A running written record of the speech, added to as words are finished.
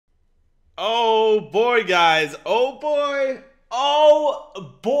Oh boy, guys. Oh boy.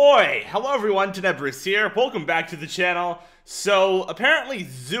 Oh boy. Hello everyone, Tenebris here. Welcome back to the channel. So apparently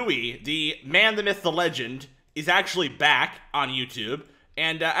Zuiy, the man, the myth, the legend, is actually back on YouTube.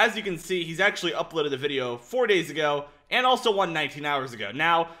 And as you can see, he's actually uploaded a video 4 days ago and also one 19 hours ago.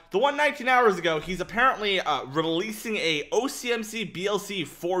 Now, the one 19 hours ago, he's apparently releasing a OCMC BLC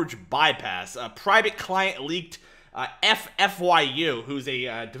Forge bypass, a private client leaked FFYU, who's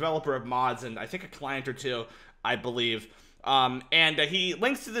a developer of mods and I think a client or two, I believe. He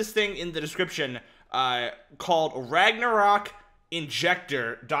links to this thing in the description called Ragnarok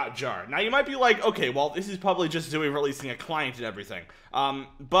Injector.jar. Now you might be like, okay, well this is probably just Zuiy releasing a client and everything.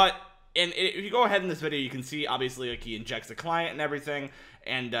 If you go ahead in this video, you can see obviously like he injects a client and everything,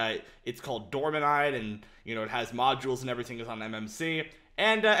 and it's called Dormanide, and you know it has modules and everything is on MMC.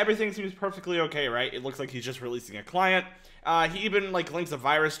 And everything seems perfectly okay, right? It looks like he's just releasing a client. He even like links a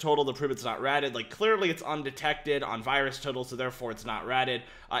virus total to prove it's not ratted. Like clearly it's undetected on virus total, so therefore it's not ratted.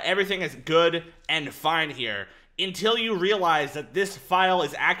 Everything is good and fine here until you realize that this file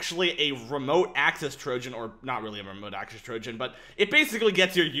is actually a remote access Trojan, or not really a remote access Trojan, but it basically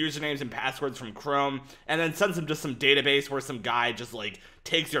gets your usernames and passwords from Chrome and then sends them to some database where some guy just like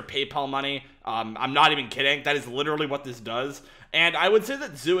takes your PayPal money. I'm not even kidding. That is literally what this does. And I would say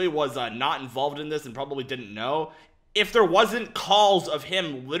that Zuiy was not involved in this and probably didn't know if there wasn't calls of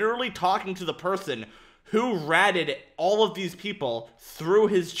him literally talking to the person who ratted all of these people through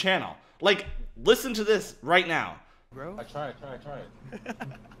his channel. Like, listen to this right now. Bro? I tried.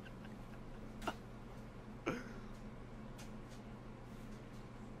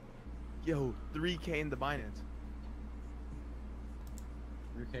 Yo, 3K in the Binance.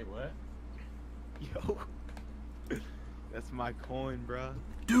 3K what? Yo. That's my coin, bro.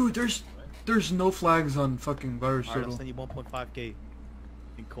 Dude, there's no flags on fucking virus Alright, I'll total. send you 1.5K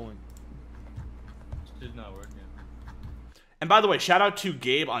in coin. Shit's not working. And by the way, shout out to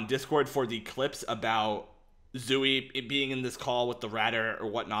Gabe on Discord for the clips about Zuiy being in this call with the ratter or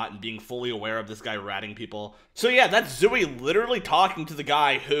whatnot and being fully aware of this guy ratting people. So yeah, that's Zuiy literally talking to the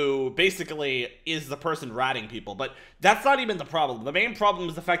guy who basically is the person ratting people. But that's not even the problem. The main problem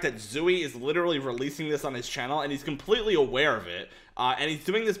is the fact that Zuiy is literally releasing this on his channel and he's completely aware of it. And he's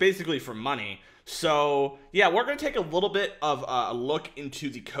doing this basically for money. So yeah, we're going to take a little bit of a look into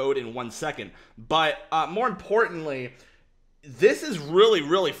the code in 1 second. But more importantly, this is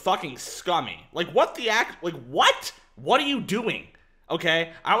really fucking scummy. Like, what the what? What are you doing?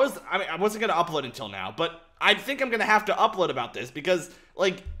 Okay, I wasn't gonna upload until now, but I think I'm gonna have to upload about this because,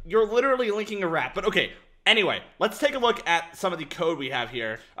 like, you're literally linking a rat. But okay, anyway, let's take a look at some of the code we have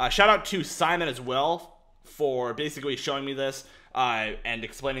here. Shout out to Simon as well for basically showing me this and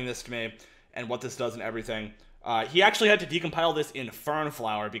explaining this to me and what this does and everything. He actually had to decompile this in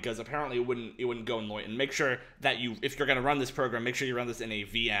Fernflower because apparently it wouldn't go in Lloyd. And make sure that if you're going to run this program, make sure you run this in a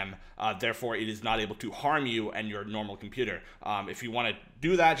VM. Therefore, it is not able to harm you and your normal computer. If you want to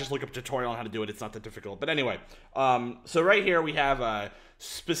do that, just look up a tutorial on how to do it. It's not that difficult. But anyway, so right here we have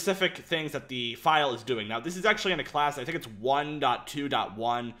specific things that the file is doing. Now, this is actually in a class, I think it's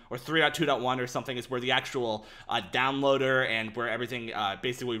 1.2.1 or 3.2.1 or something, is where the actual downloader and where everything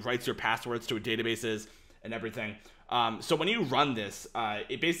basically writes your passwords to a database is and everything. So when you run this,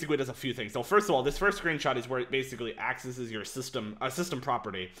 it basically does a few things. So first of all, this first screenshot is where it basically accesses your system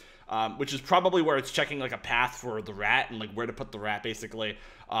property, which is probably where it's checking like a path for the rat and like where to put the rat basically,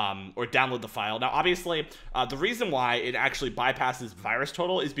 or download the file. Now obviously, the reason why it actually bypasses virus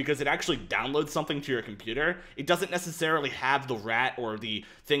total is because it actually downloads something to your computer. It doesn't necessarily have the rat or the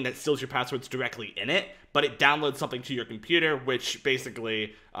thing that steals your passwords directly in it, but it downloads something to your computer, which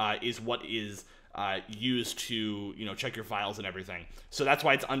basically is what is used to, you know, check your files and everything. So that's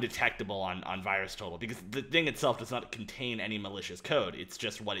why it's undetectable on virus total, because the thing itself does not contain any malicious code. It's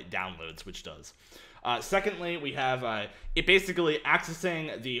just what it downloads, which does. Secondly, we have it basically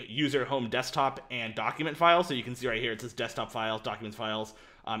accessing the user home desktop and document files. So you can see right here it says desktop files, documents files,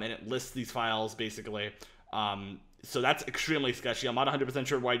 and it lists these files basically. So that's extremely sketchy. I'm not 100%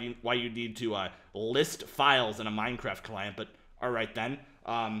 sure why you need to list files in a Minecraft client, but all right then.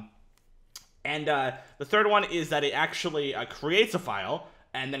 The third one is that it actually creates a file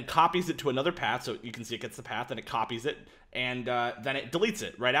and then copies it to another path. So you can see it gets the path and it copies it, and then it deletes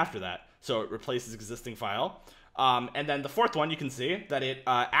it right after that. So it replaces existing file. And then the fourth one, you can see that it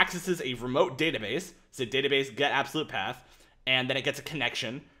accesses a remote database. So database get absolute path, and then it gets a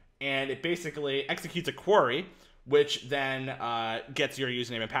connection, and it basically executes a query, which then gets your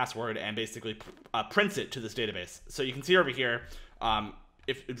username and password and basically prints it to this database. So you can see over here,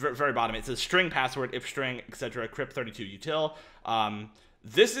 if very bottom, it says string password, if string, etc. crypt32 util.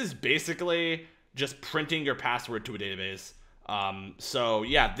 This is basically just printing your password to a database. So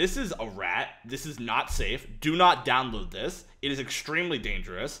yeah, this is a rat. This is not safe. Do not download this. It is extremely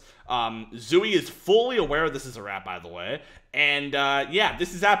dangerous. Zuiy is fully aware this is a rat, by the way. And yeah,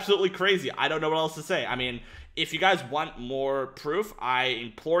 this is absolutely crazy. I don't know what else to say. I mean, if you guys want more proof, I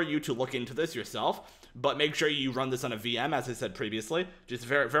implore you to look into this yourself. But make sure you run this on a VM, as I said previously. Just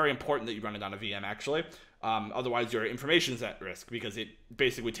very, very important that you run it on a VM, actually. Otherwise, your information is at risk because it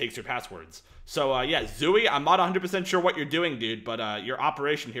basically takes your passwords. So, yeah, Zuiy, I'm not 100% sure what you're doing, dude, but your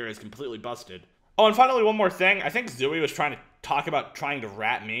operation here is completely busted. Oh, and finally, one more thing. I think Zuiy was trying to talk about trying to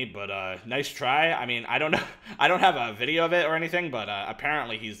rat me, but nice try. I mean, I don't know. I don't have a video of it or anything, but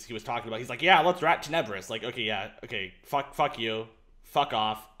apparently he was talking about. He's like, yeah, let's rat Tenebris. Like, okay, yeah, okay, fuck you, fuck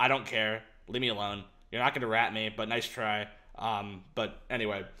off. I don't care. Leave me alone. You're not gonna rat me, but nice try. But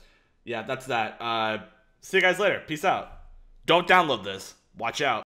anyway, yeah, that's that. See you guys later. Peace out. Don't download this. Watch out.